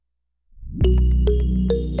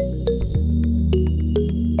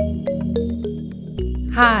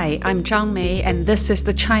Hi, I'm Zhang Mei, and this is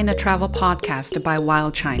the China Travel Podcast by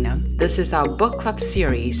Wild China. This is our book club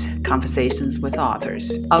series, Conversations with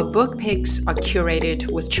Authors. Our book picks are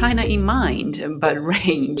curated with China in mind, but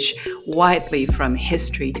range widely from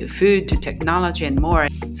history to food to technology and more.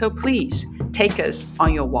 So please take us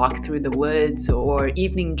on your walk through the woods or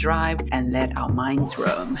evening drive and let our minds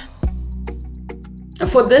roam.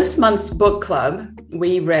 For this month's book club,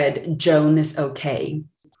 we read Joan is Okay.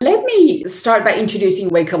 Let me start by introducing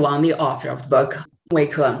Weike Wang, the author of the book.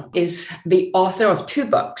 Weike is the author of two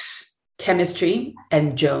books, Chemistry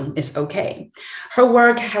and Joan is Okay. Her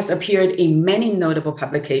work has appeared in many notable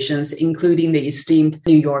publications, including the esteemed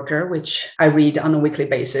New Yorker, which I read on a weekly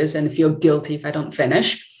basis and feel guilty if I don't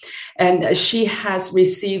finish. And she has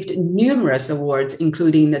received numerous awards,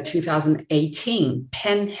 including the 2018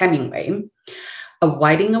 Penn Hemingway, a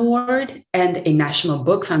Whiting Award, and a National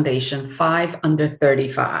Book Foundation 5 Under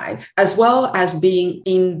 35, as well as being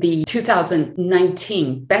in the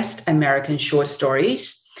 2019 Best American Short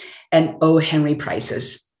Stories and O. Henry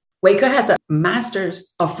Prizes. Weike has a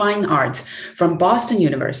Master's of Fine Arts from Boston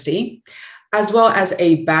University, as well as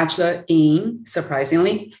a Bachelor in,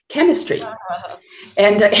 surprisingly, Chemistry,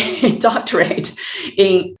 and a doctorate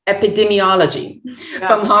in Epidemiology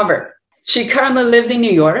from Harvard. She currently lives in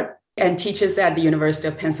New York and teaches at the University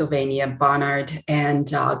of Pennsylvania, Barnard, and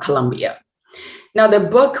Columbia. Now, the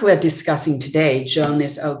book we're discussing today, Joan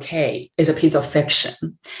is Okay, is a piece of fiction.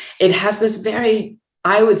 It has this very,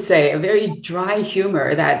 I would say, a very dry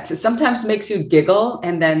humor that sometimes makes you giggle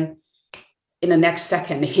and then in the next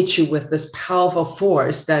second hits you with this powerful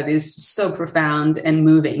force that is so profound and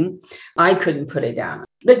moving. I couldn't put it down.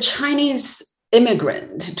 The Chinese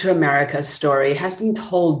immigrant to America story has been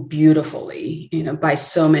told beautifully, by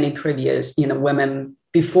so many previous, women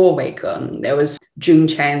before Weike. There was June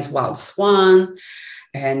Chan's Wild Swan,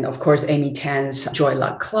 and of course, Amy Tan's Joy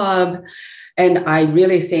Luck Club. And I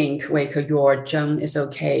really think, Weike, your Joan is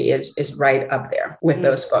Okay is right up there with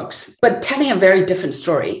those books, but telling a very different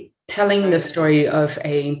story, telling the story of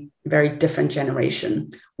a very different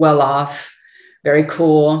generation, well off, very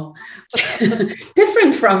cool,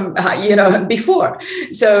 different from, before.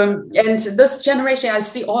 So, and this generation I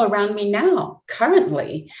see all around me now,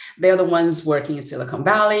 currently, they're the ones working in Silicon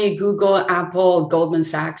Valley, Google, Apple, Goldman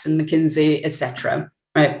Sachs, and McKinsey, etc.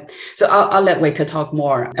 Right. So I'll let Weike talk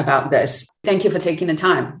more about this. Thank you for taking the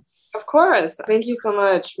time. Of course. Thank you so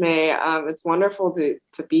much, May. It's wonderful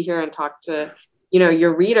to be here and talk to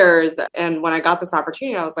your readers. And when I got this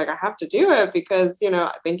opportunity, I was like, I have to do it because,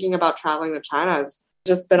 thinking about traveling to China has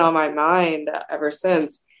just been on my mind ever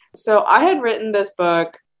since. So I had written this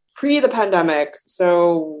book pre the pandemic.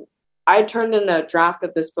 So I turned in a draft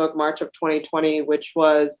of this book March of 2020, which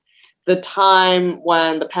was the time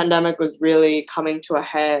when the pandemic was really coming to a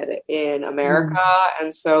head in America.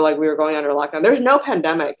 And so we were going under lockdown. There's no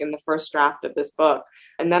pandemic in the first draft of this book.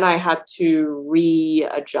 And then I had to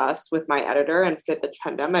readjust with my editor and fit the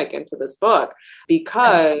pandemic into this book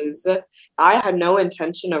because I had no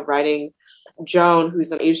intention of writing Joan,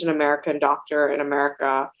 who's an Asian American doctor in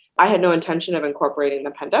America. I had no intention of incorporating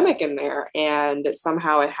the pandemic in there. And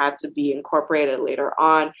somehow it had to be incorporated later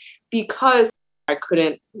on because I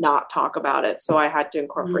couldn't not talk about it. So I had to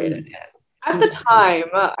incorporate it in. At the time,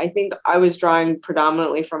 I think I was drawing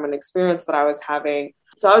predominantly from an experience that I was having.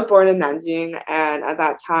 So I was born in Nanjing. And at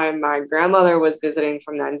that time, my grandmother was visiting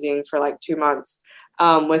from Nanjing for 2 months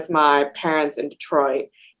with my parents in Detroit.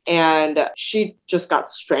 And she just got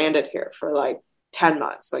stranded here for 10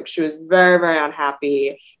 months. She was very, very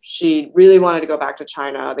unhappy. She really wanted to go back to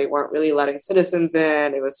China. They weren't really letting citizens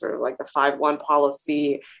in. It was sort of the 5-1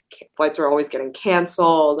 policy. Flights were always getting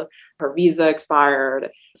canceled. Her visa expired.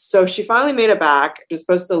 So she finally made it back. She was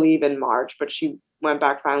supposed to leave in March, but she went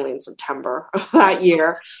back finally in September of that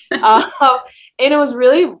year. And it was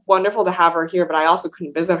really wonderful to have her here, but I also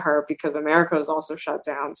couldn't visit her because America was also shut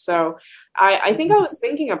down. So I think I was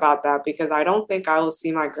thinking about that because I don't think I will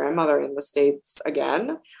see my grandmother in the States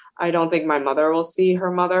again. I don't think my mother will see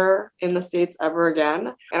her mother in the States ever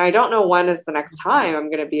again. And I don't know when is the next time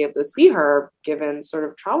I'm going to be able to see her given sort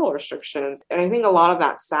of travel restrictions. And I think a lot of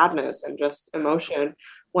that sadness and just emotion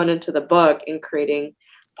went into the book in creating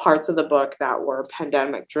parts of the book that were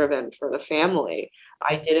pandemic driven for the family.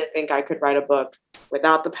 I didn't think I could write a book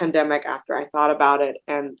without the pandemic after I thought about it.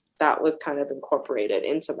 And that was kind of incorporated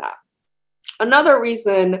into that. Another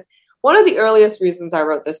reason, one of the earliest reasons I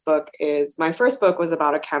wrote this book is my first book was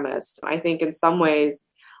about a chemist. I think in some ways,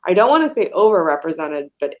 I don't want to say overrepresented,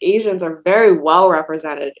 but Asians are very well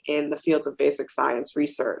represented in the fields of basic science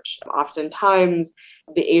research. Oftentimes,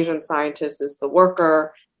 the Asian scientist is the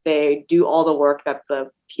worker. They do all the work that the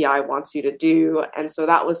PI wants you to do. And so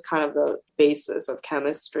that was kind of the basis of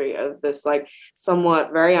chemistry, of this like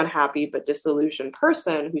somewhat very unhappy but disillusioned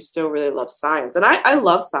person who still really loves science. And I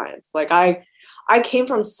love science. Like I came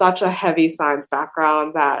from such a heavy science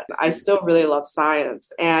background that I still really love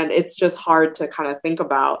science. And it's just hard to kind of think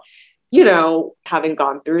about, having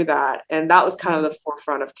gone through that. And that was kind of the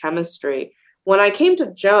forefront of chemistry. When I came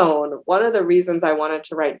to Joan, one of the reasons I wanted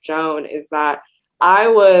to write Joan is that I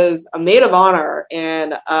was a maid of honor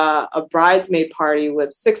in a bridesmaid party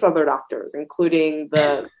with 6 other doctors, including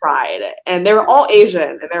the bride. And they were all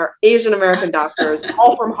Asian, and they're Asian American doctors,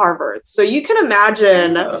 all from Harvard. So you can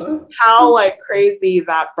imagine how like crazy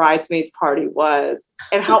that bridesmaids party was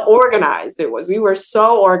and how organized it was. We were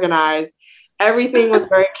so organized. Everything was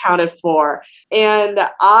very accounted for. And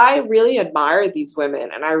I really admired these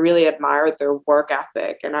women, and I really admired their work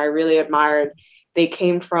ethic. And I really admired, they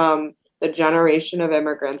came from the generation of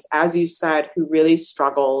immigrants, as you said, who really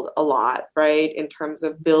struggled a lot, right, in terms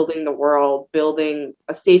of building the world, building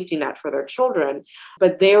a safety net for their children.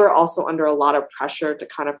 But they were also under a lot of pressure to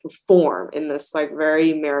kind of perform in this like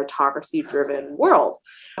very meritocracy-driven world.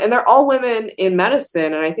 And they're all women in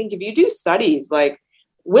medicine. And I think if you do studies, like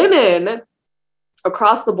women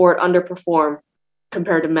across the board underperform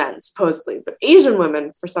compared to men, supposedly. But Asian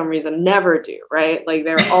women, for some reason, never do, right? Like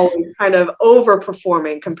they're always kind of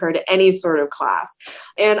overperforming compared to any sort of class.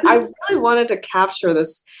 And I really wanted to capture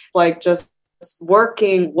this, like just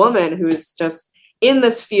working woman who's just in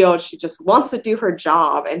this field. She just wants to do her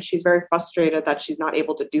job. And she's very frustrated that she's not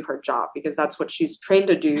able to do her job because that's what she's trained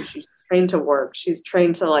to do. She's trained to work. She's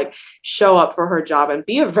trained to like show up for her job and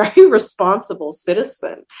be a very responsible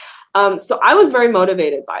citizen. So I was very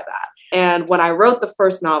motivated by that. And when I wrote the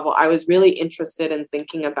first novel, I was really interested in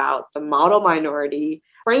thinking about the model minority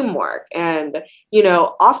framework. And,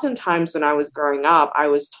 oftentimes when I was growing up, I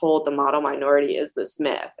was told the model minority is this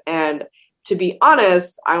myth. And to be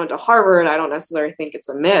honest, I went to Harvard. I don't necessarily think it's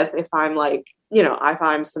a myth if I'm like, if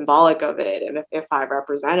I'm symbolic of it and if I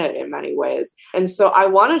represent it in many ways. And so I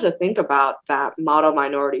wanted to think about that model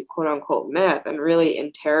minority, quote unquote, myth and really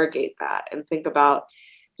interrogate that and think about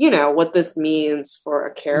what this means for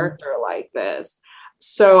a character like this.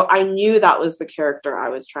 So I knew that was the character I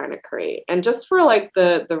was trying to create. And just for like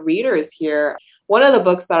the readers here, one of the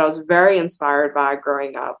books that I was very inspired by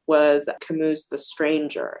growing up was Camus' The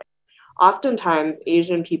Stranger. Oftentimes,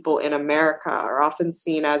 Asian people in America are often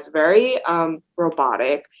seen as very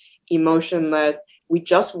robotic, emotionless. We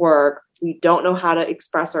just work. We don't know how to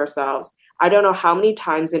express ourselves. I don't know how many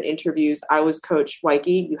times in interviews I was coached,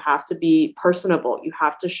 Weike, you have to be personable. You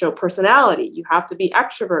have to show personality. You have to be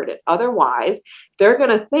extroverted. Otherwise, they're going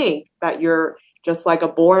to think that you're just like a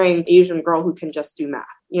boring Asian girl who can just do math.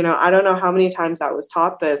 I don't know how many times I was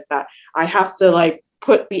taught this, that I have to like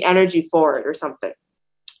put the energy forward or something.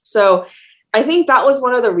 So I think that was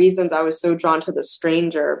one of the reasons I was so drawn to The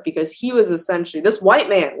Stranger, because he was essentially, this white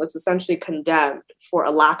man was essentially condemned for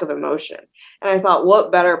a lack of emotion. And I thought,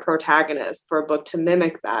 what better protagonist for a book to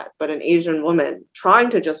mimic that, but an Asian woman trying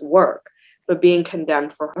to just work, but being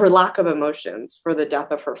condemned for her lack of emotions for the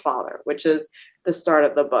death of her father, which is the start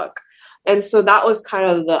of the book. And so that was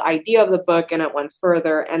kind of the idea of the book, and it went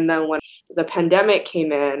further. And then when the pandemic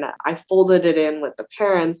came in, I folded it in with the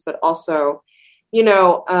parents, but also,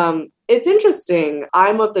 it's interesting.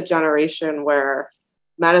 I'm of the generation where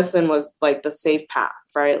medicine was like the safe path,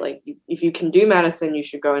 right? Like if you can do medicine, you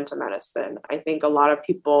should go into medicine. I think a lot of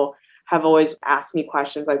people have always asked me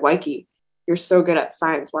questions like, Weike, you're so good at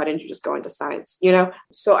science. Why didn't you just go into science?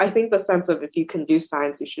 So I think the sense of if you can do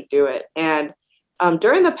science, you should do it. And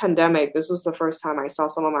during the pandemic, this was the first time I saw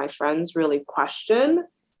some of my friends really question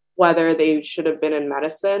whether they should have been in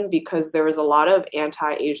medicine, because there was a lot of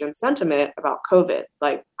anti-Asian sentiment about COVID.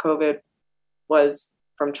 Like COVID was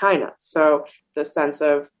from China. So the sense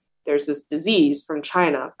of there's this disease from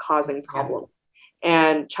China causing problems.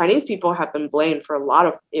 And Chinese people have been blamed for a lot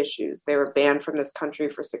of issues. They were banned from this country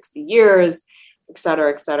for 60 years, et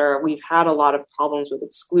cetera, et cetera. We've had a lot of problems with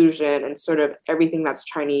exclusion, and sort of everything that's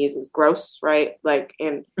Chinese is gross, right? Like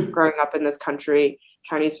in growing up in this country,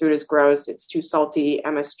 Chinese food is gross. It's too salty.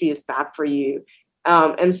 MSG is bad for you.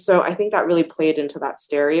 And so I think that really played into that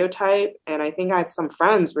stereotype. And I think I had some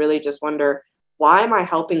friends really just wonder, why am I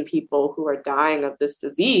helping people who are dying of this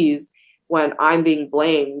disease when I'm being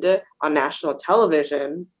blamed on national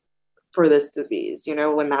television for this disease,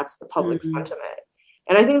 when that's the public sentiment?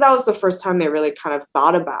 And I think that was the first time they really kind of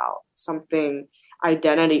thought about something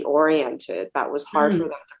identity oriented that was hard for them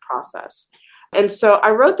to process. And so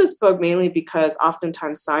I wrote this book mainly because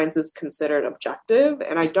oftentimes science is considered objective,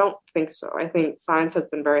 and I don't think so. I think science has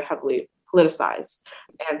been very heavily politicized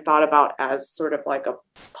and thought about as sort of like a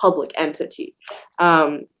public entity.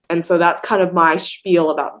 And so that's kind of my spiel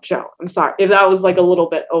about Joan. I'm sorry if that was like a little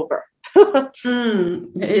bit over.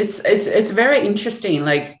 It's very interesting.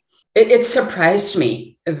 Like it surprised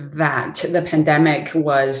me that the pandemic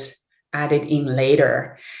was added in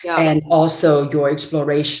later, and also your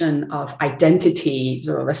exploration of identity,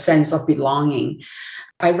 sort of a sense of belonging.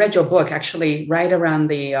 I read your book actually right around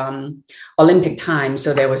the Olympic time.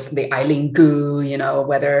 So there was the Eileen Gu,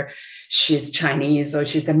 whether she's Chinese or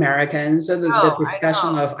she's American. So the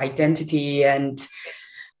discussion of identity, and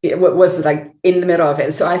it was like in the middle of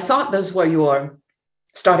it. So I thought those were your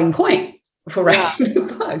starting point for writing the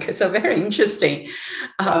book. So very interesting.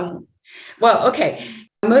 Well, okay.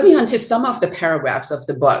 Moving on to some of the paragraphs of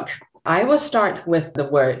the book, I will start with the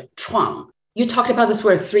word chuang. You talked about this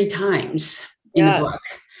word 3 times in the book.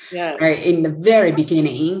 Yeah. Right? In the very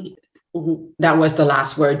beginning, that was the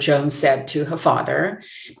last word Joan said to her father.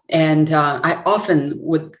 And I often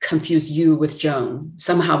would confuse you with Joan.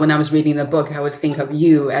 Somehow when I was reading the book, I would think of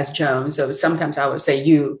you as Joan. So sometimes I would say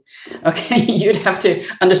you. Okay, you'd have to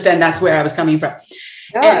understand that's where I was coming from.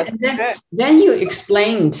 Yeah, and then you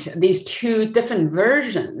explained these 2 different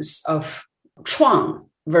versions of chuang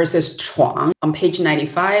versus chuang on page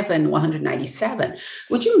 95 and 197.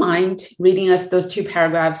 Would you mind reading us those 2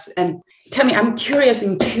 paragraphs? And tell me, I'm curious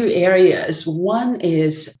in 2 areas. One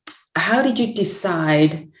is, how did you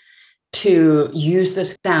decide to use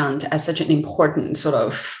the sound as such an important sort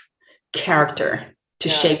of character to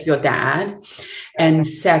shape your dad? And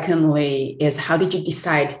secondly is, how did you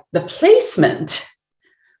decide the placement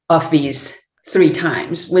of these 3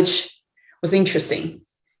 times, which was interesting.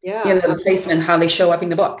 The placement, how they show up in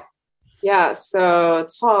the book. Yeah, so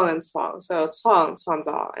chuang and chuang. So chuang,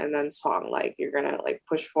 chuangzao, and then chuang, like you're gonna like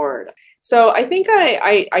push forward. So I think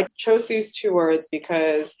I chose these 2 words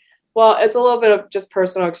because, well, it's a little bit of just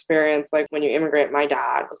personal experience. Like when you immigrate, my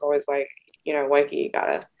dad was always like, Weike, you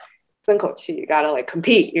gotta you gotta like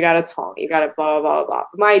compete, you gotta chuang, you gotta blah, blah, blah.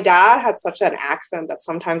 My dad had such an accent that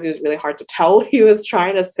sometimes it was really hard to tell what he was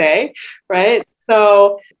trying to say, right?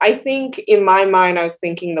 So I think in my mind, I was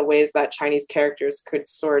thinking the ways that Chinese characters could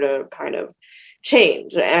sort of kind of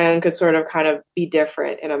change and could sort of kind of be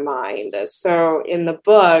different in a mind. So in the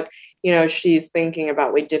book, she's thinking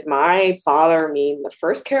about, wait, did my father mean the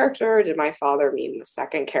first character? Or did my father mean the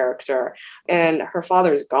second character? And her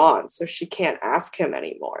father's gone, so she can't ask him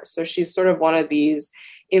anymore. So she's sort of one of these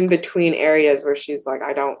in-between areas where she's like,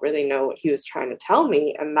 I don't really know what he was trying to tell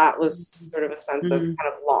me. And that was sort of a sense of kind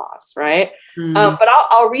of loss, right? But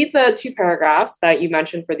I'll read the 2 paragraphs that you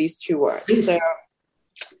mentioned for these 2 words. So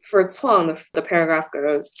for chuang, the paragraph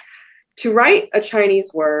goes, to write a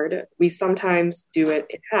Chinese word, we sometimes do it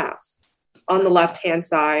in halves. On the left-hand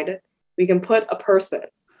side, we can put a person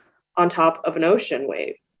on top of an ocean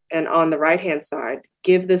wave. And on the right-hand side,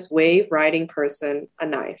 give this wave-riding person a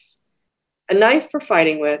knife. A knife for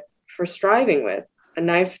fighting with, for striving with, a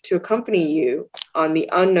knife to accompany you on the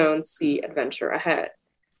unknown sea adventure ahead.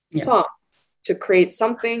 Chuang, to create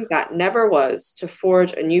something that never was, to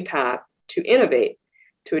forge a new path, to innovate,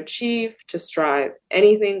 to achieve, to strive,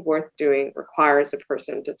 anything worth doing requires a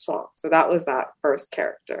person to chuang. So that was that first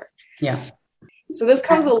character. Yeah. So this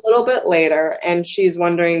comes a little bit later, and she's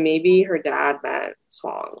wondering maybe her dad meant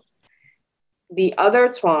chuang. The other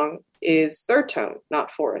chuang is 3rd tone,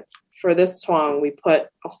 not 4th. For this chuang, we put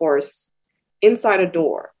a horse inside a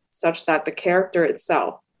door, such that the character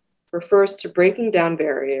itself refers to breaking down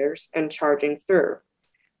barriers and charging through.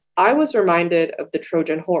 I was reminded of the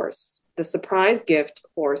Trojan horse, the surprise gift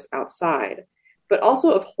horse outside, but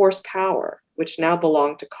also of horsepower, which now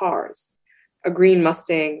belonged to cars. A green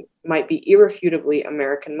Mustang might be irrefutably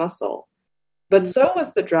American muscle, but so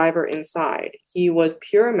was the driver inside. He was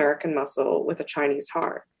pure American muscle with a Chinese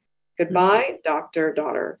heart. Goodbye, doctor,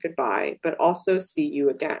 daughter, goodbye, but also see you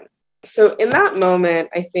again. So in that moment,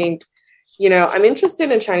 I think, I'm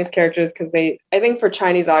interested in Chinese characters because I think for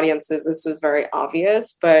Chinese audiences, this is very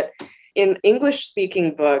obvious, but in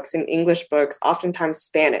English-speaking books, in English books, oftentimes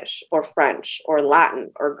Spanish or French or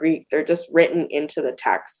Latin or Greek, they're just written into the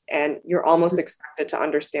text, and you're almost expected to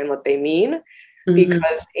understand what they mean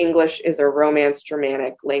because English is a Romance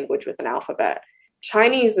Germanic language with an alphabet.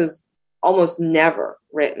 Chinese is almost never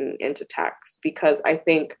written into text because I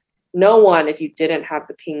think no one, if you didn't have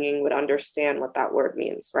the pinyin, would understand what that word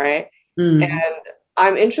means, right? And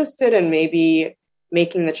I'm interested in maybe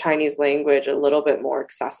making the Chinese language a little bit more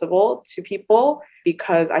accessible to people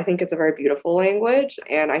because I think it's a very beautiful language.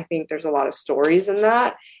 And I think there's a lot of stories in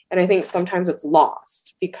that. And I think sometimes it's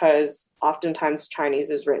lost because oftentimes Chinese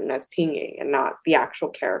is written as pinging and not the actual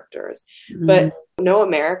characters. Mm. But no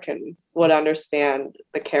American would understand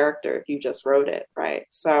the character if you just wrote it, right?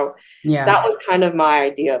 So that was kind of my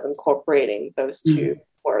idea of incorporating those two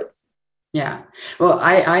words. Yeah. Well,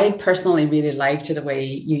 I personally really liked the way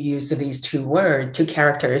you used these two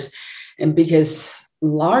characters, and because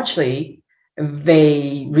largely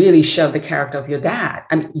they really show the character of your dad.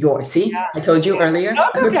 I mean, yours. See, I told you earlier. No,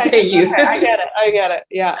 it's okay. It's you. Okay. I get it.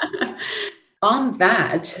 Yeah. On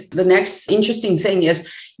that, the next interesting thing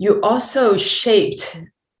is you also shaped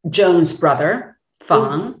Joan's brother,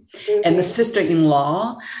 Wang, and the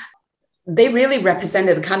sister-in-law. They really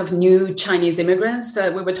represented the kind of new Chinese immigrants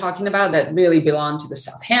that we were talking about that really belong to the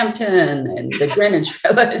Southampton and the Greenwich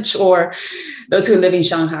Village, or those who live in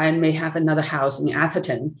Shanghai and may have another house in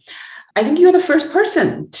Atherton. I think you're the first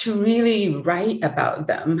person to really write about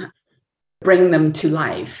them, bring them to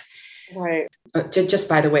life. Right. Just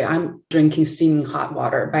by the way, I'm drinking steaming hot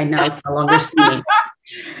water. By now, it's no longer steaming.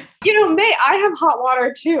 May, I have hot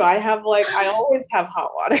water too. I always have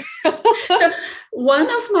hot water. So one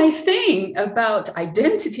of my thing about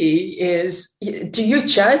identity is, do you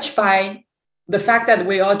judge by the fact that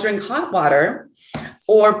we all drink hot water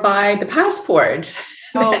or by the passport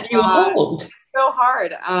that you hold? It's so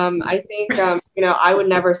hard. I think, I would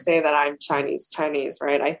never say that I'm Chinese,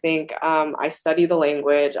 right? I think I study the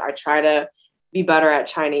language. I try to be better at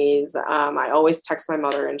Chinese. I always text my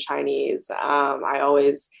mother in Chinese. I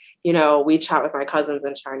always, WeChat with my cousins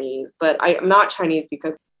in Chinese. But I'm not Chinese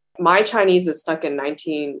because my Chinese is stuck in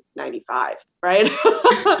 1995, right?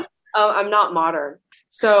 I'm not modern.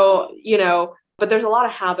 So, but there's a lot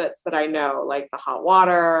of habits that I know, like the hot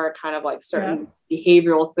water, kind of like certain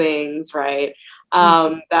behavioral things, right?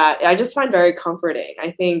 That I just find very comforting.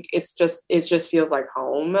 I think it just feels like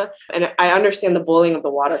home. And I understand the boiling of the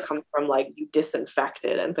water comes from like you disinfect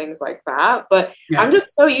it and things like that. But I'm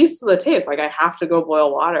just so used to the taste. Like I have to go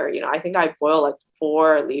boil water. I think I boil like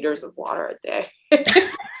 4 liters of water a day.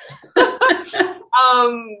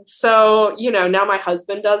 So, now my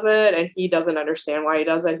husband does it and he doesn't understand why he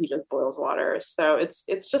does it. He just boils water. So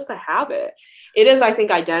it's just a habit. It is, I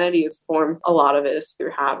think identity is formed. A lot of it is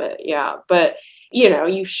through habit. Yeah. But,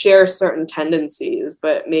 you share certain tendencies,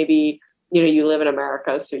 but maybe, you live in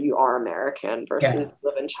America, so you are American versus you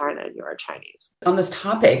live in China and you are Chinese. On this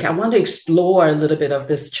topic, I want to explore a little bit of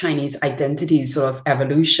this Chinese identity sort of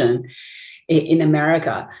evolution in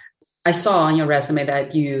America. I saw on your resume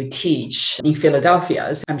that you teach in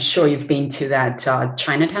Philadelphia. So I'm sure you've been to that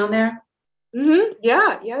Chinatown there. Mm-hmm.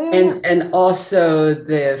 Yeah. And also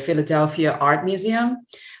the Philadelphia Art Museum.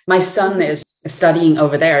 My son is studying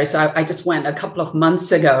over there. So I just went a couple of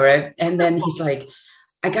months ago, right? And then he's like,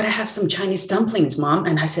 I got to have some Chinese dumplings, Mom.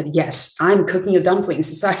 And I said, yes, I'm cooking your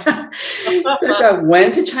dumplings. So I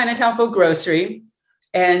went to Chinatown for grocery,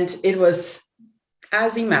 and it was,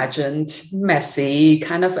 as imagined, messy,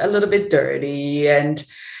 kind of a little bit dirty. And,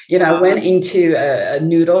 I went into a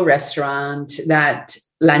noodle restaurant, that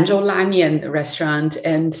Lanzhou Lamian restaurant,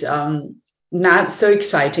 and not so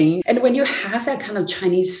exciting. And when you have that kind of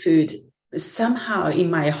Chinese food, somehow in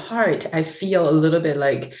my heart, I feel a little bit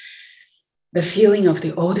like the feeling of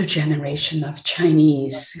the older generation of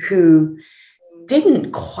Chinese who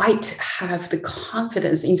didn't quite have the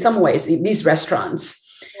confidence in some ways in these restaurants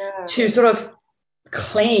to sort of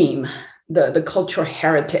claim the cultural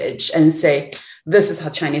heritage and say, this is how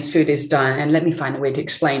Chinese food is done, and let me find a way to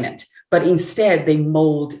explain it. But instead, they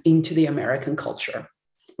mold into the American culture,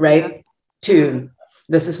 right?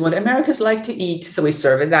 This is what Americans like to eat, so we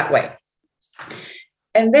serve it that way.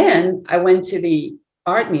 And then I went to the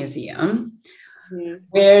art museum,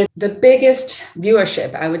 where the biggest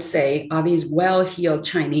viewership, I would say, are these well-heeled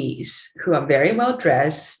Chinese who are very well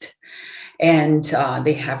dressed, and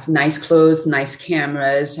they have nice clothes, nice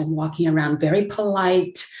cameras, and walking around very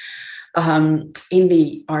polite in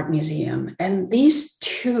the art museum. And these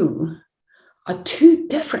two are two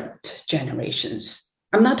different generations.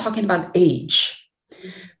 I'm not talking about age,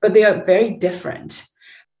 but they are very different.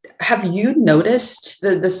 Have you noticed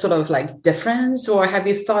the sort of like difference, or have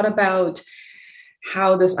you thought about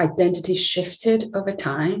how this identity shifted over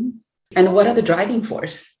time? And what are the driving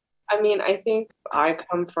force? I mean, I think I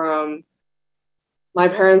come from my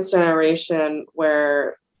parents' generation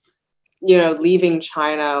where, leaving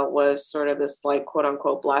China was sort of this like quote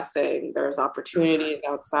unquote blessing. There's opportunities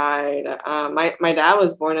outside. My dad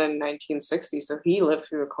was born in 1960, so he lived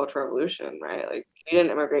through the Cultural Revolution, right? Like he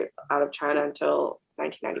didn't immigrate out of China until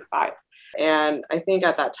 1995. And I think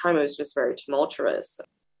at that time it was just very tumultuous.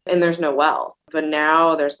 And there's no wealth, but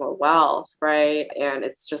now there's more wealth, right? And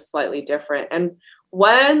it's just slightly different. And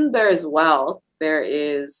when there's wealth, there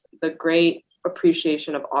is the great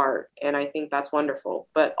appreciation of art. And I think that's wonderful.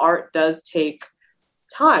 But art does take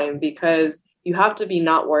time because you have to be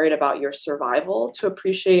not worried about your survival to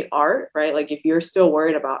appreciate art, right? Like if you're still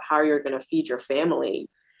worried about how you're going to feed your family,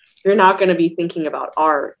 you're not going to be thinking about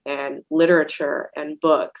art and literature and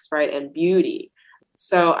books, right? And beauty.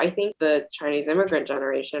 So I think the Chinese immigrant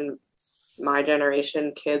generation, my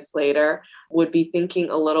generation, kids later, would be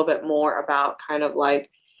thinking a little bit more about kind of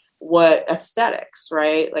like what aesthetics,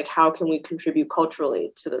 right? Like how can we contribute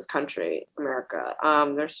culturally to this country, America?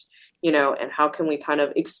 There's, and how can we kind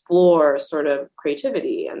of explore sort of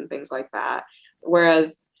creativity and things like that?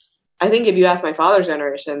 Whereas I think if you ask my father's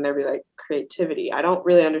generation, they'd be like, creativity. I don't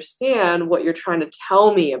really understand what you're trying to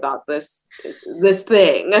tell me about this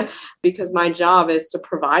thing, because my job is to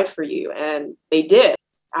provide for you. And they did.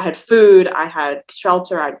 I had food, I had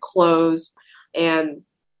shelter, I had clothes, and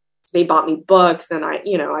they bought me books, and I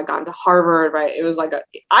got into Harvard, right? It was like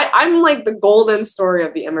I'm like the golden story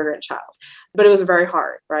of the immigrant child, but it was very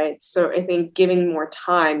hard, right? So I think giving more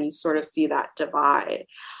time, you sort of see that divide.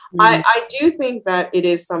 I do think that it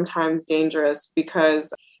is sometimes dangerous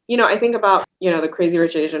because, I think about, the Crazy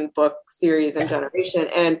Rich Asian book series and generation,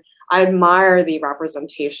 and I admire the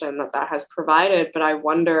representation that has provided, but I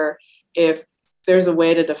wonder if there's a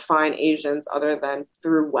way to define Asians other than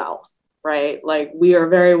through wealth, right? Like we are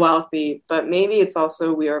very wealthy, but maybe it's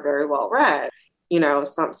also we are very well read.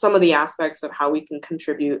 Some of the aspects of how we can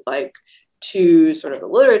contribute like to sort of the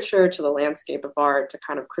literature, to the landscape of art, to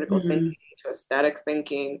kind of critical thinking, to aesthetic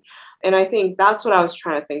thinking. And I think that's what I was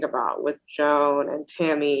trying to think about with Joan and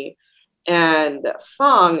Tammy. And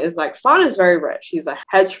Fang is very rich. He's a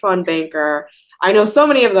hedge fund banker. I know so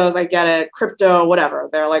many of those. I get it. Crypto, whatever.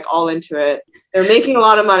 They're like all into it. They're making a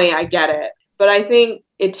lot of money. I get it. But I think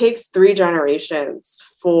it takes 3 generations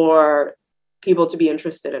for people to be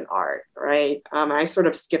interested in art, right? I sort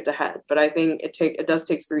of skipped ahead, but I think it does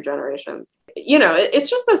take 3 generations. It's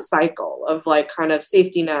just a cycle of like kind of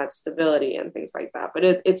safety nets, stability, and things like that. But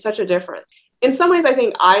it's such a difference. In some ways, I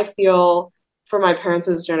think I feel for my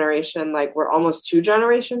parents' generation, like we're almost 2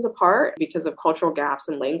 generations apart because of cultural gaps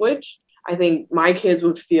in language. I think my kids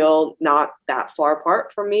would feel not that far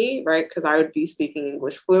apart from me, right? Because I would be speaking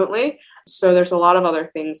English fluently. So there's a lot of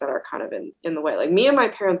other things that are kind of in the way. Like me and my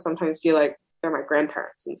parents sometimes feel like they're my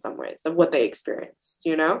grandparents in some ways of what they experienced,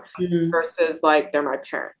 versus like they're my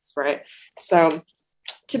parents, right? So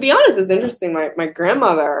to be honest, it's interesting. My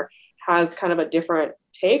grandmother has kind of a different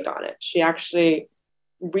take on it. She actually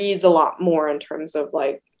reads a lot more in terms of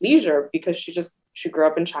like leisure because she grew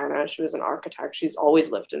up in China. She was an architect. She's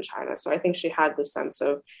always lived in China. So I think she had this sense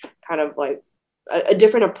of kind of like a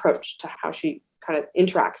different approach to how she kind of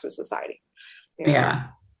interacts with society. Yeah.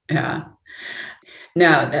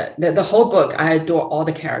 Now, the whole book, I adore all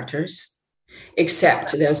the characters,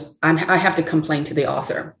 except I have to complain to the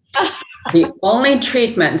author. The only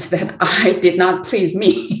treatment that I did not please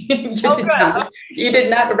me, you did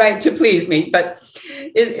not write to please me, but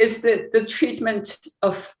is the treatment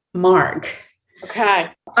of Mark. Okay.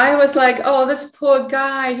 I was like, oh, this poor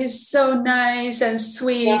guy, he's so nice and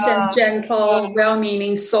sweet and gentle,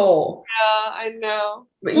 well-meaning soul. Yeah, I know.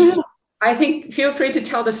 But I think feel free to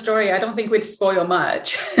tell the story. I don't think we'd spoil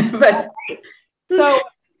much. But so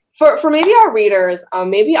for maybe our readers,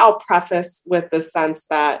 maybe I'll preface with the sense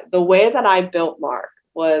that the way that I built Mark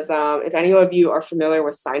was, if any of you are familiar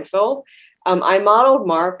with Seinfeld, I modeled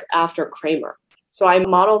Mark after Kramer. So I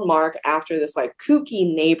modeled Mark after this like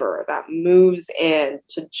kooky neighbor that moves in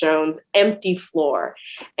to Joan's empty floor.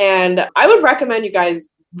 And I would recommend you guys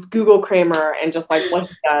Google Kramer and just like what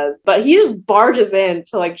he does. But he just barges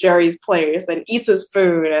into like Jerry's place and eats his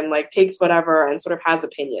food and like takes whatever and sort of has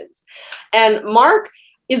opinions. And Mark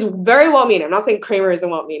is very well-meaning. I'm not saying Kramer isn't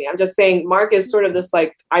well-meaning. I'm just saying Mark is sort of this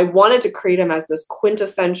like, I wanted to create him as this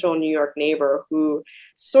quintessential New York neighbor who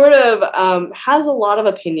sort of has a lot of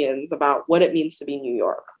opinions about what it means to be New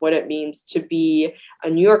York, what it means to be a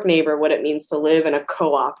New York neighbor, what it means to live in a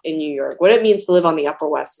co-op in New York, what it means to live on the Upper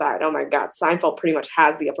West Side. Oh my God, Seinfeld pretty much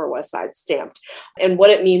has the Upper West Side stamped. And what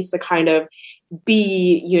it means to kind of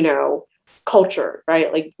be, culture,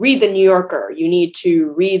 right? Like read the New Yorker. You need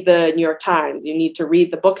to read the New York Times. You need to read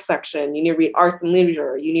the book section. You need to read arts and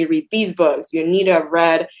literature. You need to read these books. You need to have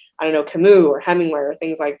read, Camus or Hemingway or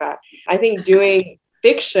things like that. I think doing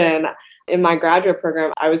fiction in my graduate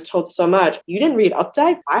program, I was told so much. You didn't read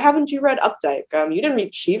Updike? Why haven't you read Updike? You didn't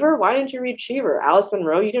read Cheever? Why didn't you read Cheever? Alice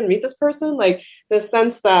Munro? You didn't read this person? Like the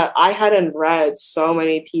sense that I hadn't read so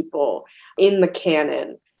many people in the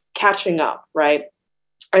canon catching up, right?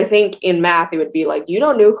 I think in math, it would be like, you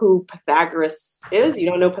don't know who Pythagoras is? You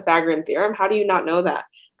don't know Pythagorean theorem? How do you not know that?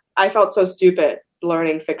 I felt so stupid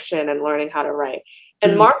learning fiction and learning how to write.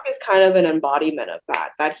 And Mark is kind of an embodiment of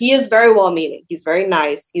that he is very well-meaning. He's very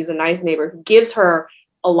nice. He's a nice neighbor who gives her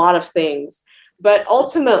a lot of things. But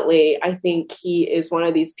ultimately, I think he is one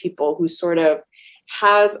of these people who sort of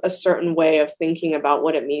has a certain way of thinking about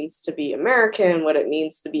what it means to be American, what it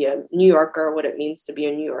means to be a New Yorker, what it means to be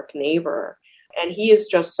a New York neighbor. And he is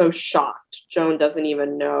just so shocked Joan doesn't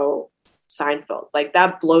even know Seinfeld. Like,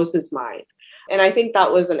 that blows his mind. And I think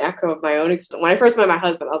that was an echo of my own experience. When I first met my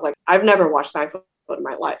husband, I was like, I've never watched Seinfeld in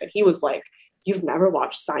my life. And he was like, you've never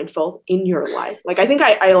watched Seinfeld in your life? Like, I think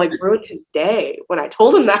I like ruined his day when I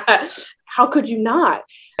told him that. How could you not?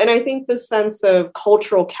 And I think the sense of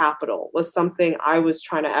cultural capital was something I was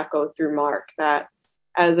trying to echo through Mark, that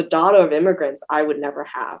as a daughter of immigrants, I would never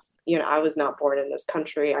have. You know, I was not born in this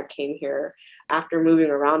country. I came here after moving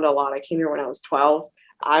around a lot. I came here when I was 12.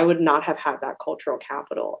 I would not have had that cultural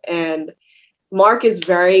capital. And Mark is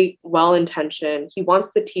very well-intentioned. He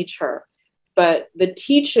wants to teach her, but the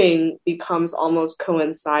teaching becomes almost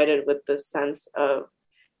coincided with this sense of,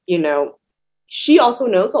 you know, she also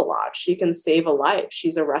knows a lot. She can save a life.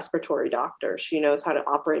 She's a respiratory doctor. She knows how to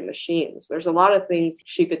operate machines. There's a lot of things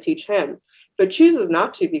she could teach him, but chooses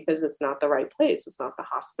not to because it's not the right place. It's not the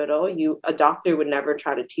hospital. A doctor would never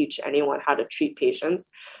try to teach anyone how to treat patients,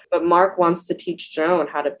 but Mark wants to teach Joan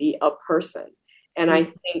how to be a person. And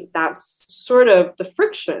I think that's sort of the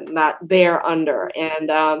friction that they're under. And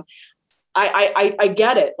I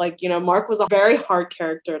get it. Like, you know, Mark was a very hard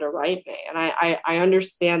character to write, me, and I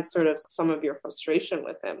understand sort of some of your frustration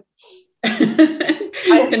with him.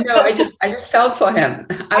 No, I just felt for him.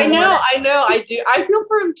 I know, I do. I feel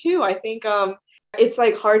for him too. I think it's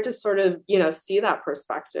like hard to sort of, you know, see that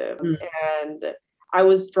perspective. And I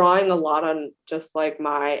was drawing a lot on just like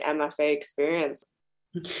my MFA experience.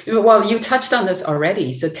 Well, you touched on this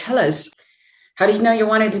already. So tell us, how did you know you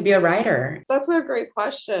wanted to be a writer? That's a great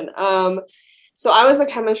question. So I was a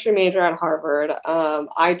chemistry major at Harvard.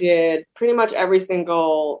 I did pretty much every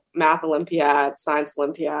single math Olympiad, science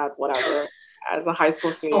Olympiad, whatever, as a high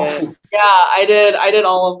school student. Oh. Yeah, I did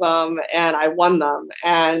all of them, and I won them.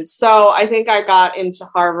 And so I think I got into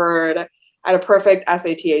Harvard. I had a perfect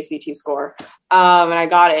SAT, ACT score. And I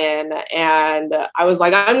got in, and I was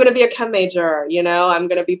like, I'm going to be a chem major, you know, I'm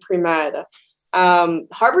going to be pre-med.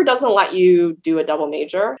 Harvard doesn't let you do a double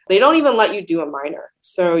major. They don't even let you do a minor.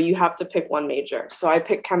 So you have to pick one major. So I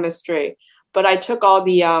picked chemistry, but I took all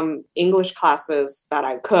the English classes that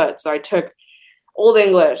I could. So I took Old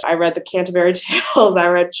English. I read the Canterbury Tales. I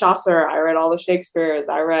read Chaucer. I read all the Shakespeare's.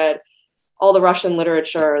 I read all the Russian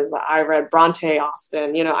literatures. I read Bronte,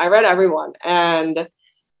 Austen. You know, I read everyone. And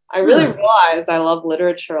I really realized I love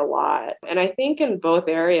literature a lot. And I think in both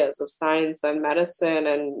areas of science and medicine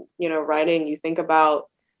and, you know, writing, you think about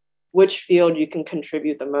which field you can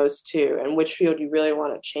contribute the most to and which field you really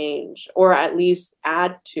want to change or at least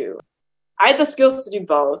add to. I had the skills to do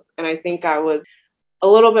both. And I think I was a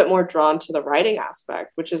little bit more drawn to the writing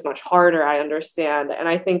aspect, which is much harder, I understand. And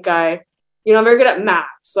I think I'm very good at math.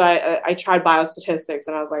 So I tried biostatistics,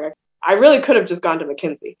 and I was like, I really could have just gone to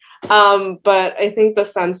McKinsey. But I think the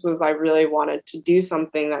sense was I really wanted to do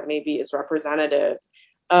something that maybe is representative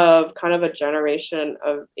of kind of a generation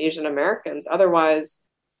of Asian Americans. Otherwise,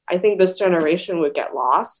 I think this generation would get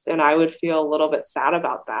lost, and I would feel a little bit sad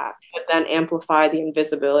about that. But then amplify the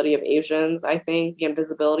invisibility of Asians. I think the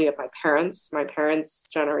invisibility of my parents. My parents'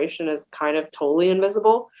 generation is kind of totally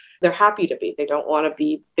invisible. They're happy to be. They don't want to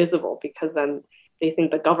be visible because then they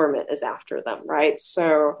think the government is after them, right?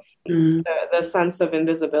 So the sense of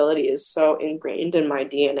invisibility is so ingrained in my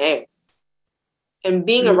DNA. And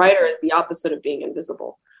being a writer is the opposite of being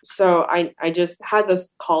invisible. So I just had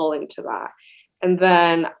this calling to that. And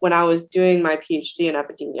then when I was doing my PhD in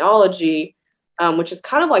epidemiology, which is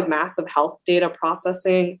kind of like massive health data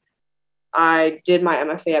processing, I did my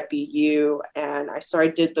MFA at BU, and I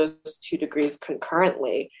did those 2 degrees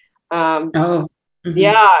concurrently.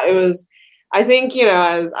 Yeah, it was, I think, you know,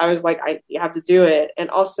 as I was like, you have to do it. And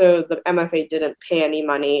also the MFA didn't pay any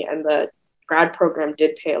money, and the grad program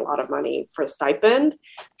did pay a lot of money for stipend,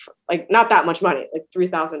 like not that much money, like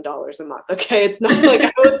 $3,000 a month. Okay. It's not like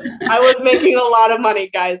I was making a lot of money,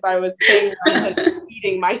 guys. I was paying rent and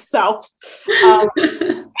feeding myself.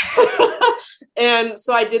 And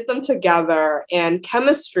so I did them together, and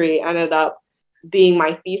chemistry ended up being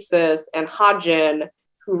my thesis, and Hajin,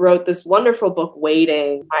 who wrote this wonderful book,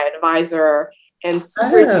 Waiting, my advisor, And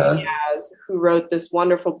Super Oh, Diaz, who wrote this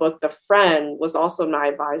wonderful book, The Friend, was also my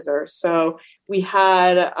advisor. So we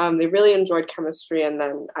had, they really enjoyed chemistry. And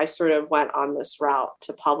then I sort of went on this route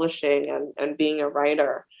to publishing and being a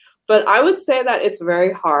writer. But I would say that it's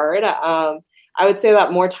very hard. I would say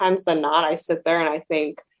that more times than not, I sit there and I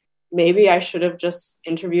think, maybe I should have just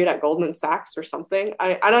interviewed at Goldman Sachs or something.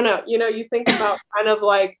 I don't know. You think about kind of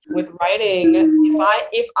like with writing,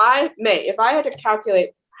 if I had to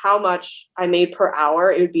calculate how much I made per hour,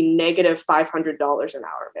 it would be negative $500 an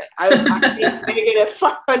hour. I would make negative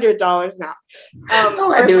 $500 an hour.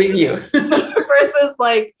 oh, I believe you. Versus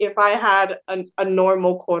like if I had a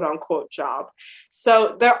normal quote unquote job.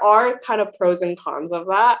 So there are kind of pros and cons of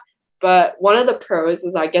that. But one of the pros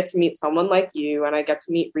is I get to meet someone like you, and I get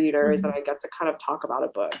to meet readers, and I get to kind of talk about a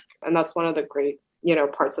book. And that's one of the great,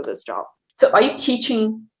 parts of this job. So are you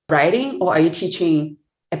teaching writing or are you teaching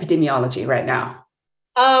epidemiology right now?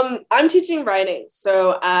 I'm teaching writing.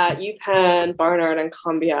 So at UPenn, Barnard, and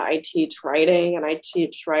Columbia, I teach writing, and I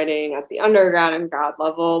teach writing at the undergrad and grad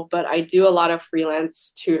level, but I do a lot of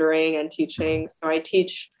freelance tutoring and teaching. So I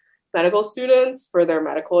teach medical students for their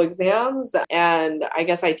medical exams. And I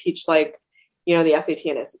guess I teach like, the SAT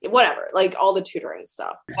and whatever, like all the tutoring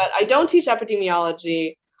stuff. But I don't teach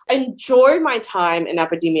epidemiology. I enjoyed my time in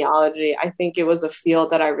epidemiology. I think it was a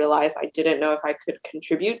field that I realized I didn't know if I could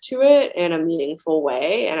contribute to it in a meaningful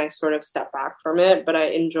way. And I sort of stepped back from it, but I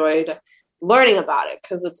enjoyed learning about it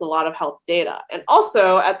because it's a lot of health data. And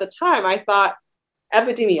also at the time, I thought,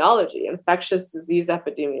 epidemiology, infectious disease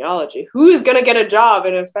epidemiology. Who is going to get a job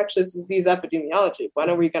in infectious disease epidemiology? When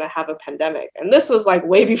are we going to have a pandemic? And this was like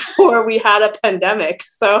way before we had a pandemic.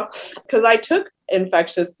 So, because I took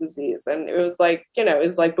infectious disease and it was like, it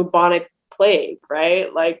was like bubonic plague,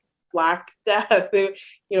 right? Like Black Death,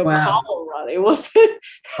 Wow. cholera. It wasn't.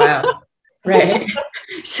 Wow. Right.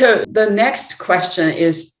 So the next question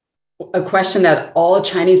is a question that all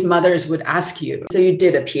Chinese mothers would ask you. So you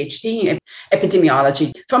did a PhD in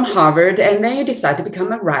epidemiology from Harvard, and then you decided to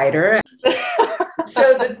become a writer.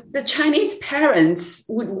 So the Chinese parents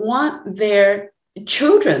would want their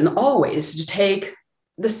children always to take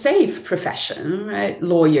the safe profession, right?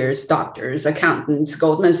 Lawyers, doctors, accountants,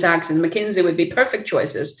 Goldman Sachs and McKinsey would be perfect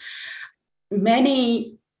choices.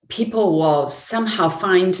 Many people will somehow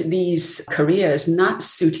find these careers not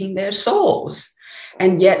suiting their souls.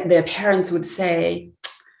 And yet their parents would say,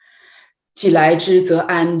 既来之则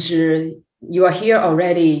安之. You are here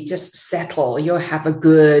already, just settle. You'll have a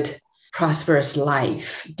good, prosperous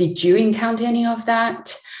life. Did you encounter any of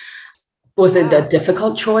that? Was it a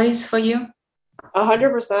difficult choice for you?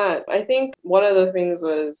 100%. I think one of the things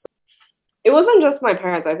was, it wasn't just my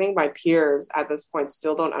parents. I think my peers at this point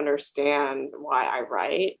still don't understand why I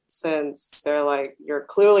write, since they're like, you're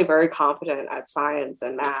clearly very competent at science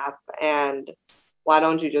and math, and why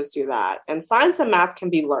don't you just do that? And science and math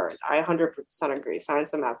can be learned. I 100% agree.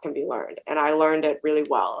 Science and math can be learned. And I learned it really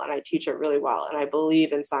well, and I teach it really well. And I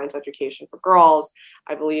believe in science education for girls.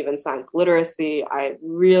 I believe in science literacy. I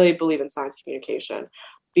really believe in science communication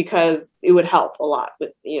because it would help a lot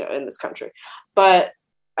with, in this country. But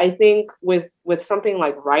I think with something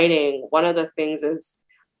like writing, one of the things is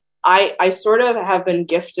I sort of have been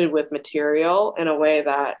gifted with material in a way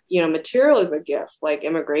that, material is a gift, like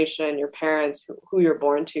immigration, your parents, who you're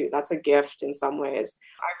born to, that's a gift in some ways.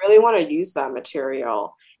 I really want to use that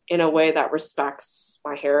material in a way that respects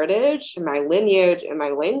my heritage, my lineage, and my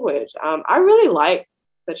language. I really like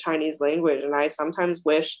the Chinese language, and I sometimes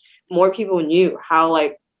wish more people knew how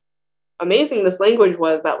amazing this language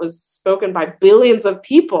was that was spoken by billions of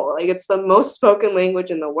people. Like, it's the most spoken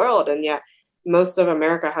language in the world, and yet most of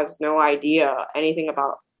America has no idea anything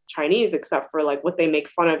about Chinese except for what they make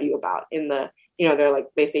fun of you about in the, they're like,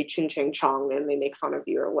 they say ching ching chong and they make fun of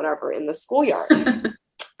you or whatever in the schoolyard.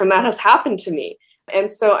 And that has happened to me.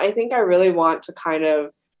 And so I think I really want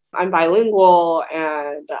to I'm bilingual,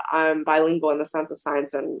 and I'm bilingual in the sense of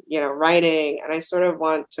science and, writing. And I sort of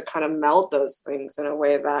want to kind of meld those things in a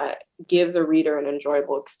way that gives a reader an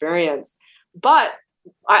enjoyable experience. But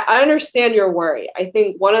I understand your worry. I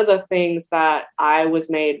think one of the things that I was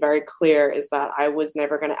made very clear is that I was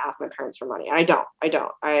never going to ask my parents for money. I don't.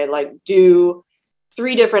 I do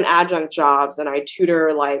 3 different adjunct jobs, and I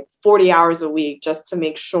tutor 40 hours a week just to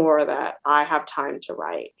make sure that I have time to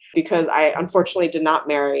write, because I unfortunately did not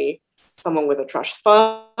marry someone with a trust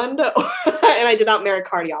fund, and I did not marry a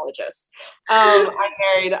cardiologist. I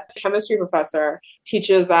married a chemistry professor,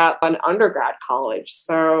 teaches at an undergrad college.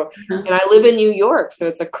 So, and I live in New York, so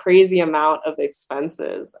it's a crazy amount of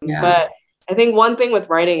expenses. Yeah. But I think one thing with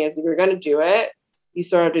writing is if you're going to do it, you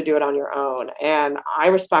sort of have to do it on your own. And I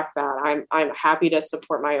respect that. I'm happy to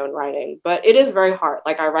support my own writing, but it is very hard.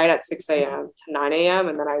 Like I write at 6 a.m. to 9 a.m.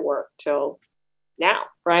 and then I work till now,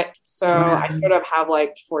 right? So I sort of have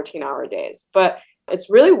like 14-hour days, but it's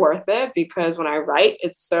really worth it because when I write,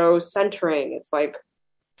 it's so centering. It's like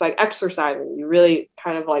exercising. You really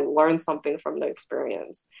kind of like learn something from the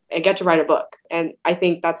experience and get to write a book. And I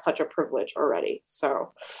think that's such a privilege already.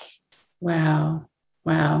 So. Wow.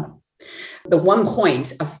 Wow. The one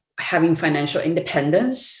point of having financial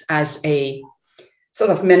independence as a sort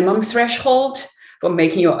of minimum threshold for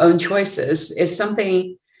making your own choices is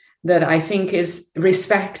something that I think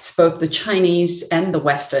respects both the Chinese and the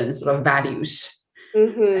Western sort of values.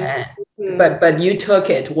 But you took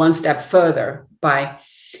it one step further by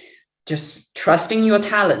just trusting your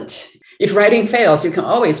talent. If writing fails, you can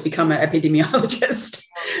always become an epidemiologist.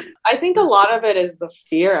 I think a lot of it is the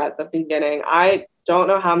fear at the beginning. I don't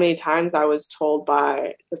know how many times I was told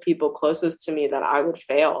by the people closest to me that I would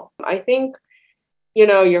fail. I think,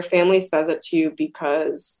 your family says it to you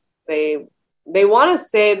because they want to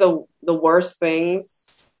say the worst things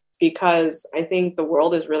because I think the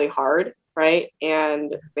world is really hard, right?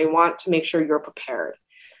 And they want to make sure you're prepared.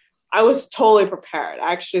 I was totally prepared.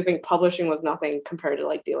 I actually think publishing was nothing compared to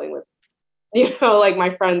like dealing with, like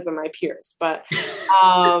my friends and my peers. But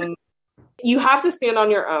you have to stand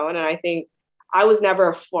on your own. And I think I was never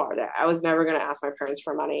afforded it. I was never going to ask my parents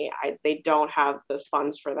for money. They don't have the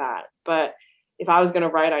funds for that. But if I was going to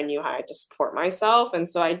write, I knew I had to support myself. And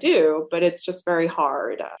so I do, but it's just very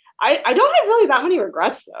hard. I don't have really that many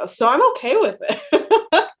regrets though. So I'm okay with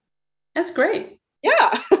it. That's great.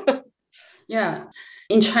 Yeah. Yeah.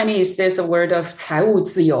 In Chinese, there's a word of 财务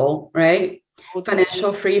自由, right?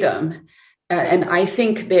 Financial freedom. And I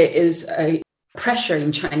think there is a pressure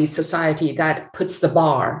in Chinese society that puts the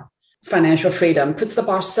bar, financial freedom, puts the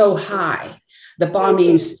bar so high. The bar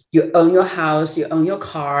means you own your house, you own your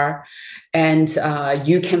car, and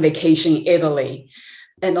you can vacation in Italy.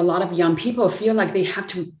 And a lot of young people feel like they have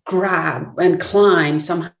to grab and climb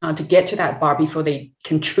somehow to get to that bar before they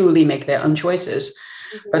can truly make their own choices.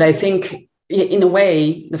 But I think in a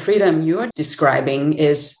way, the freedom you're describing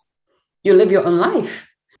is you live your own life.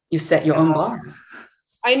 You set your own bar.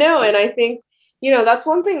 I know. And I think, that's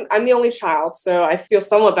one thing. I'm the only child. So I feel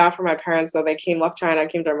somewhat bad for my parents that they left China,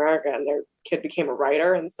 came to America, and their kid became a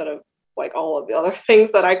writer instead of like all of the other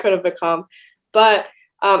things that I could have become. But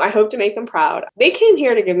I hope to make them proud. They came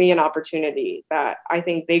here to give me an opportunity that I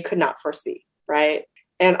think they could not foresee. Right.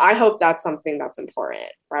 And I hope that's something that's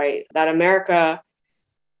important. Right. That America,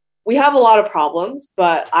 we have a lot of problems,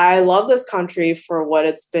 but I love this country for what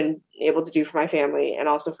it's been able to do for my family and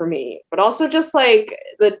also for me, but also just like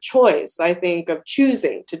the choice, I think, of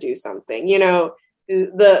choosing to do something. The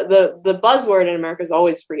buzzword in America is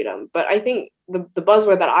always freedom, but I think the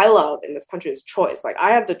buzzword that I love in this country is choice. Like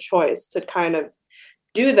I have the choice to kind of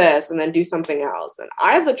do this and then do something else. And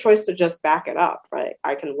I have the choice to just back it up, right?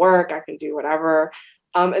 I can work, I can do whatever.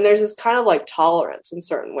 And there's this kind of like tolerance in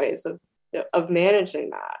certain ways of managing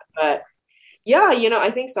that. But yeah,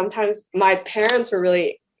 I think sometimes my parents were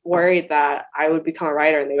really worried that I would become a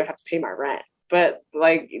writer and they would have to pay my rent. But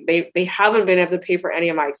like they haven't been able to pay for any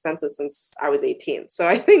of my expenses since I was 18. So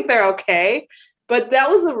I think they're okay. But that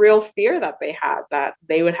was the real fear that they had, that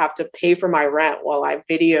they would have to pay for my rent while I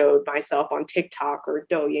videoed myself on TikTok or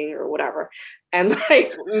Douyin or whatever and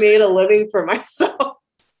like made a living for myself.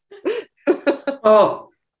 Well,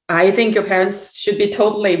 I think your parents should be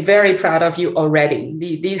totally very proud of you already.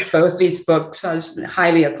 Both these books are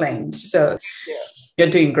highly acclaimed. So you're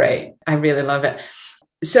doing great. I really love it.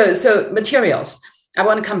 So materials, I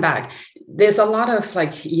want to come back. There's a lot of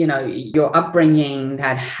your upbringing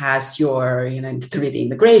that has your, through the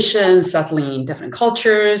immigration, settling in different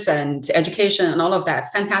cultures and education and all of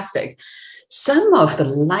that. Fantastic. Some of the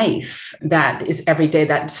life that is every day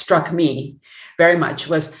that struck me very much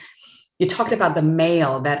was you talked about the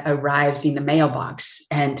mail that arrives in the mailbox.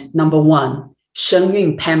 And number one,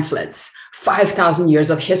 Shengyun pamphlets, 5,000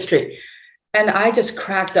 years of history. And I just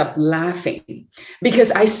cracked up laughing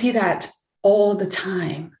because I see that all the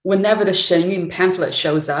time. Whenever the Shengyun pamphlet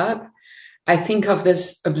shows up, I think of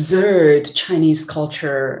this absurd Chinese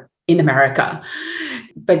culture in America.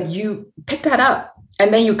 But you picked that up.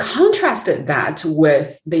 And then you contrasted that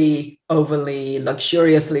with the overly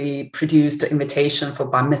luxuriously produced invitation for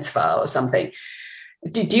bar mitzvah or something.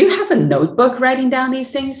 Do you have a notebook writing down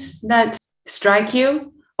these things that strike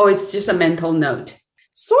you? Or it's just a mental note?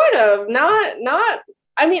 Sort of, not.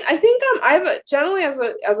 I mean, I think generally as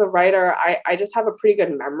a writer, I just have a pretty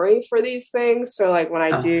good memory for these things. So like when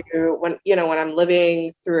I'm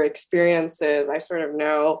living through experiences, I sort of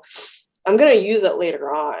know I'm going to use it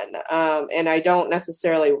later on. And I don't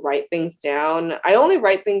necessarily write things down. I only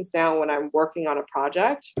write things down when I'm working on a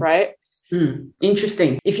project, right?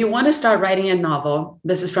 Interesting. If you want to start writing a novel,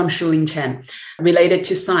 this is from Shuling Chen, related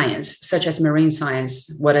to science, such as marine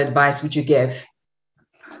science, what advice would you give?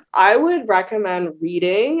 I would recommend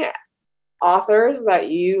reading authors that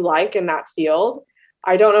you like in that field.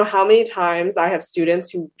 I don't know how many times I have students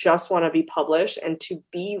who just want to be published and to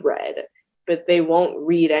be read, but they won't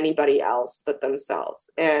read anybody else but themselves.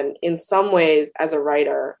 And in some ways, as a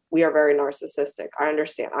writer, we are very narcissistic. I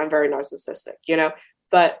understand. I'm very narcissistic,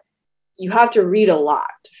 but you have to read a lot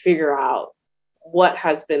to figure out what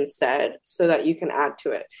has been said so that you can add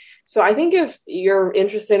to it. So I think if you're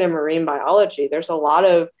interested in marine biology, there's a lot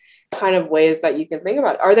of kind of ways that you can think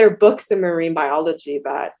about it. Are there books in marine biology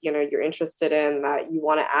that, you're interested in that you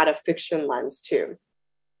want to add a fiction lens to?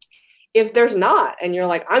 If there's not, and you're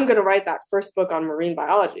like, I'm going to write that first book on marine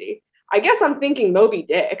biology, I guess I'm thinking Moby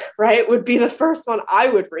Dick, right, would be the first one I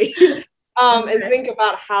would read. And think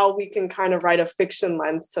about how we can kind of write a fiction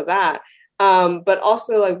lens to that. But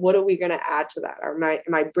also, like, what are we going to add to that?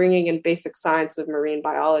 Am I bringing in basic science of marine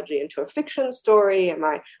biology into a fiction story?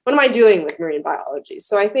 What am I doing with marine biology?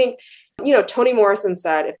 So I think, Toni Morrison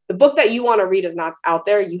said, if the book that you want to read is not out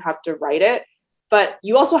there, you have to write it. But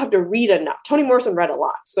you also have to read enough. Toni Morrison read a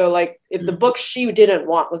lot. So, like, if the book she didn't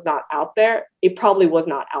want was not out there, it probably was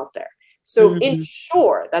not out there. So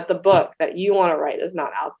ensure that the book that you want to write is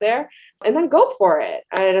not out there, and then go for it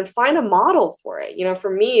and find a model for it. For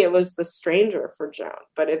me, it was The Stranger for Joan.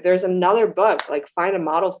 But if there's another book, like, find a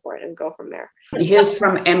model for it and go from there. Here's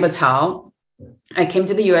from Amber Tao. I came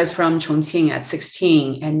to the US from Chongqing at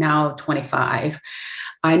 16 and now 25.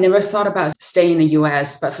 I never thought about staying in the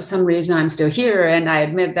US, but for some reason I'm still here. And I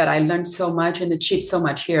admit that I learned so much and achieved so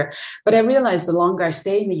much here. But I realized the longer I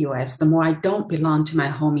stay in the US, the more I don't belong to my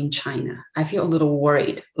home in China. I feel a little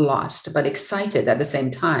worried, lost, but excited at the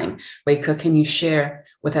same time. Weike, can you share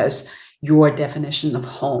with us your definition of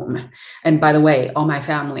home? And by the way, all my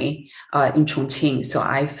family in Chongqing, so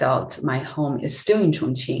I felt my home is still in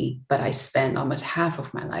Chongqing, but I spent almost half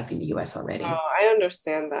of my life in the US already. Oh, I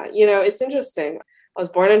understand that. It's interesting. I was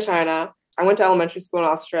born in China. I went to elementary school in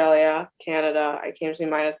Australia, Canada. I came to the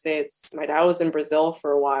United States. My dad was in Brazil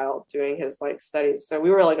for a while doing his studies. So we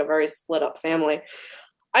were like a very split up family.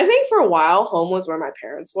 I think for a while, home was where my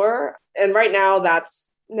parents were. And right now,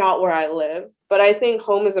 that's not where I live. But I think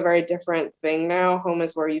home is a very different thing now. Home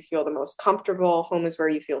is where you feel the most comfortable. Home is where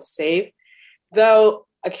you feel safe. Though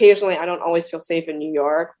occasionally I don't always feel safe in New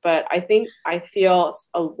York, but I think I feel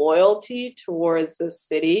a loyalty towards the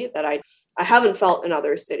city that I haven't felt in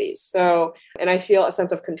other cities. So, and I feel a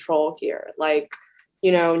sense of control here.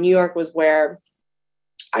 New York was where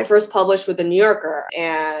I first published with the New Yorker,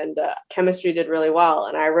 and chemistry did really well.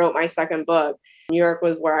 And I wrote my second book. New York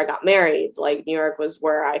was where I got married. New York was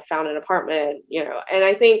where I found an apartment, and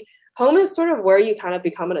I think home is sort of where you kind of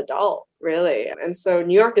become an adult, really. And so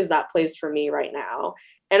New York is that place for me right now.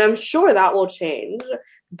 And I'm sure that will change.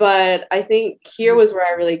 But I think here was where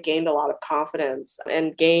I really gained a lot of confidence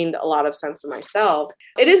and gained a lot of sense of myself.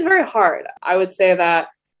 It is very hard. I would say that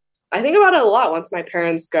I think about it a lot. Once my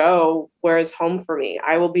parents go, where is home for me?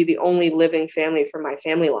 I will be the only living family from my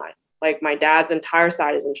family line. My dad's entire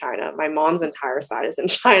side is in China. My mom's entire side is in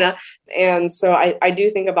China. And so I do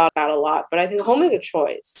think about that a lot. But I think home is a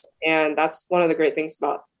choice. And that's one of the great things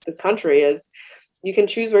about this country is you can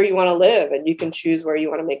choose where you want to live, and you can choose where you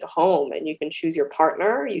want to make a home, and you can choose your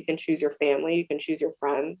partner, you can choose your family, you can choose your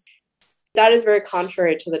friends. That is very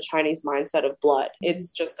contrary to the Chinese mindset of blood.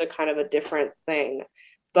 It's just a kind of a different thing.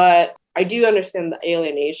 But I do understand the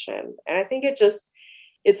alienation. And I think it's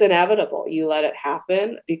inevitable. You let it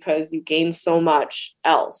happen because you gain so much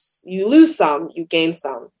else. You lose some, you gain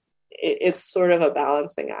some. It's sort of a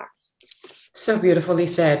balancing act. So beautifully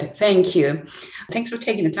said. Thank you. Thanks for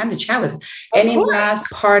taking the time to chat with us. Any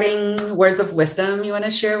last parting words of wisdom you want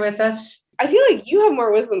to share with us? I feel like you have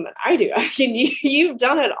more wisdom than I do. I mean, you've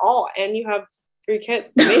done it all, and you have 3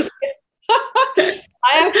 kids. It's amazing.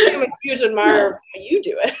 I actually am a huge admirer of how you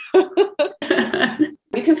do it.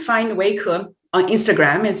 You can find Weike on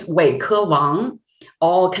Instagram. It's Weike Wang,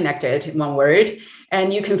 all connected in one word.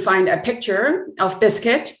 And you can find a picture of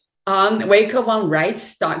Biscuit on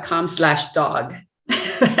weikewangwrites.com/dog.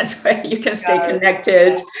 That's where you can stay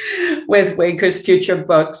connected with Weike's future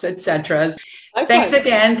books, etc. Okay. Thanks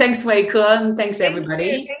again. Thanks, Weike. And thanks,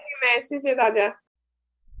 everybody. Thank you, May. 谢谢大家。